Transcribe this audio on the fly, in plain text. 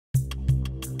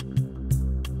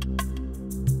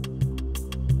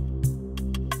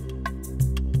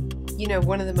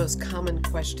One of the most common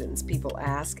questions people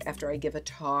ask after I give a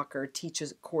talk or teach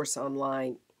a course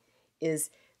online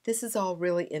is, this is all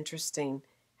really interesting.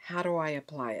 How do I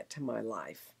apply it to my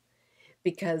life?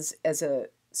 Because as a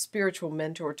spiritual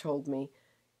mentor told me,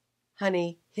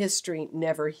 honey, history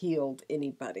never healed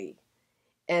anybody.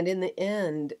 And in the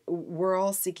end, we're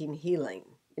all seeking healing.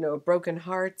 Broken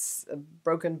hearts,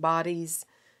 broken bodies,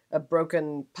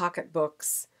 broken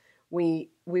pocketbooks.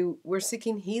 We're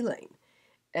seeking healing.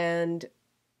 And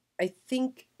I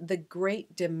think the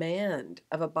great demand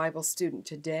of a Bible student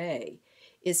today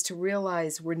is to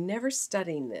realize we're never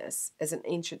studying this as an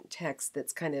ancient text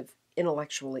that's kind of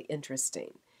intellectually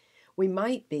interesting. We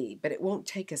might be, but it won't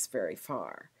take us very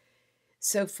far.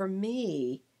 So for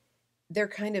me, there are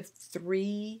kind of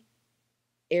three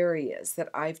areas that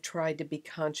I've tried to be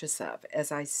conscious of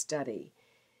as I study.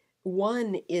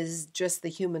 One is just the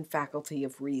human faculty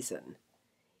of reason.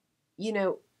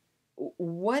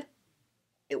 What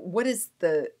is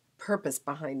the purpose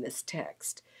behind this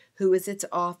text? Who is its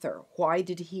author? Why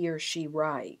did he or she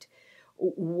write?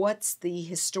 What's the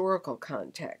historical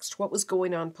context? What was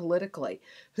going on politically?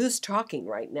 Who's talking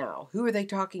right now? Who are they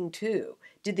talking to?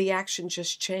 Did the action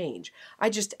just change? I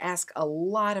just ask a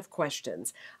lot of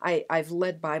questions. I've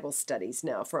led Bible studies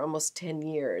now for almost 10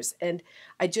 years, and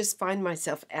I just find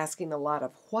myself asking a lot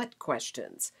of what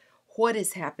questions. What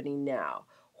is happening now?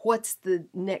 What's the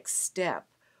next step?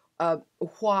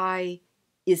 Why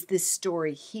is this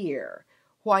story here?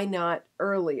 Why not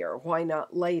earlier? Why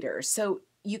not later? So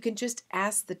you can just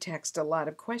ask the text a lot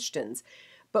of questions,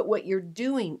 but what you're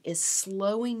doing is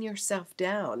slowing yourself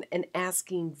down and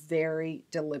asking very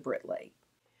deliberately.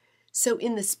 So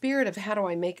in the spirit of how do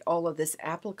I make all of this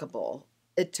applicable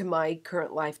to my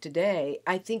current life today,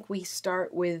 I think we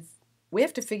start with, we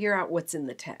have to figure out what's in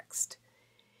the text.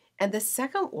 And the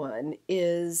second one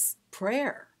is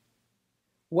prayer.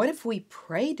 What if we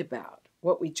prayed about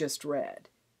what we just read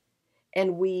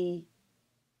and we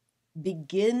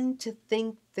begin to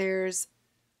think there's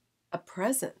a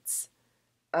presence,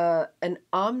 an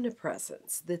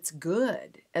omnipresence that's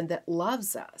good and that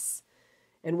loves us,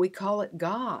 and we call it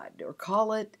God or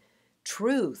call it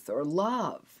truth or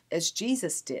love, as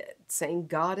Jesus did, saying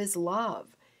God is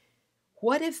love.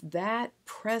 What if that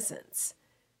presence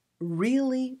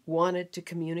really wanted to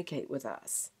communicate with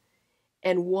us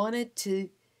and wanted to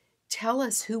tell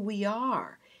us who we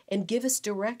are and give us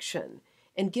direction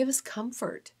and give us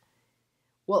comfort?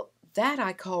 Well, that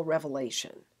I call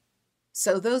revelation.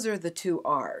 So those are the two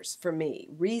R's for me,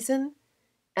 reason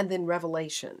and then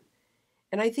revelation.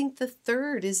 And I think the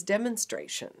third is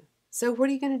demonstration. So what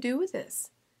are you going to do with this?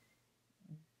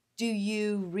 Do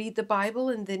you read the Bible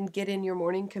and then get in your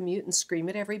morning commute and scream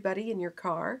at everybody in your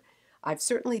car? I've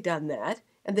certainly done that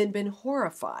and then been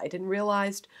horrified and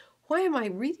realized, why am I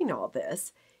reading all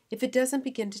this if it doesn't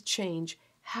begin to change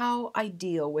how I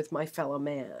deal with my fellow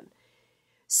man?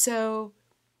 So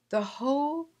the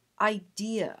whole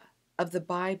idea of the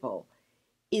Bible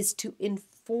is to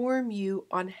inform you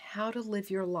on how to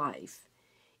live your life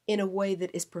in a way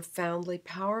that is profoundly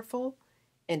powerful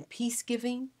and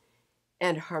peace-giving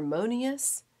and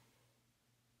harmonious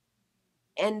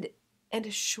and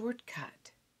a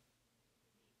shortcut.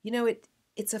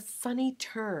 It's a funny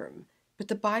term, but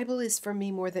the Bible is for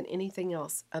me more than anything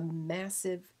else a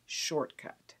massive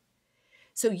shortcut.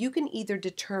 So you can either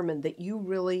determine that you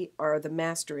really are the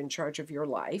master in charge of your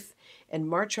life and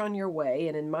march on your way,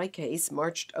 and in my case,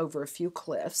 marched over a few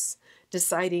cliffs,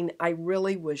 deciding I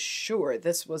really was sure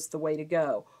this was the way to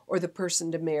go, or the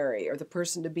person to marry, or the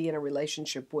person to be in a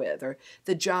relationship with, or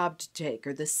the job to take,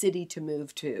 or the city to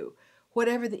move to,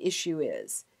 whatever the issue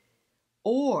is.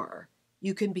 Or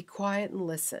you can be quiet and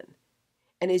listen.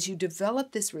 And as you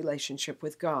develop this relationship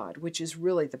with God, which is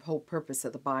really the whole purpose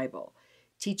of the Bible,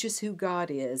 teach us who God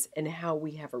is and how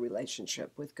we have a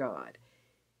relationship with God,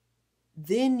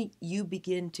 then you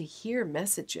begin to hear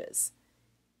messages,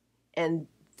 and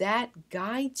that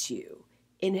guides you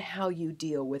in how you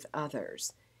deal with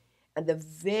others. And the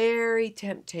very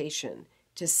temptation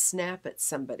to snap at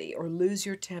somebody or lose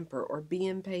your temper or be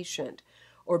impatient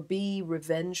or be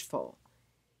revengeful,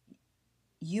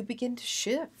 you begin to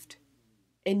shift,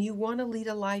 and you want to lead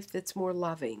a life that's more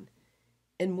loving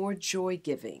and more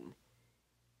joy-giving.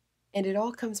 And it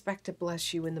all comes back to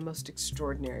bless you in the most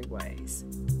extraordinary ways.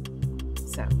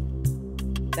 So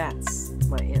that's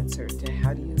my answer to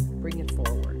how do you bring it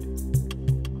forward.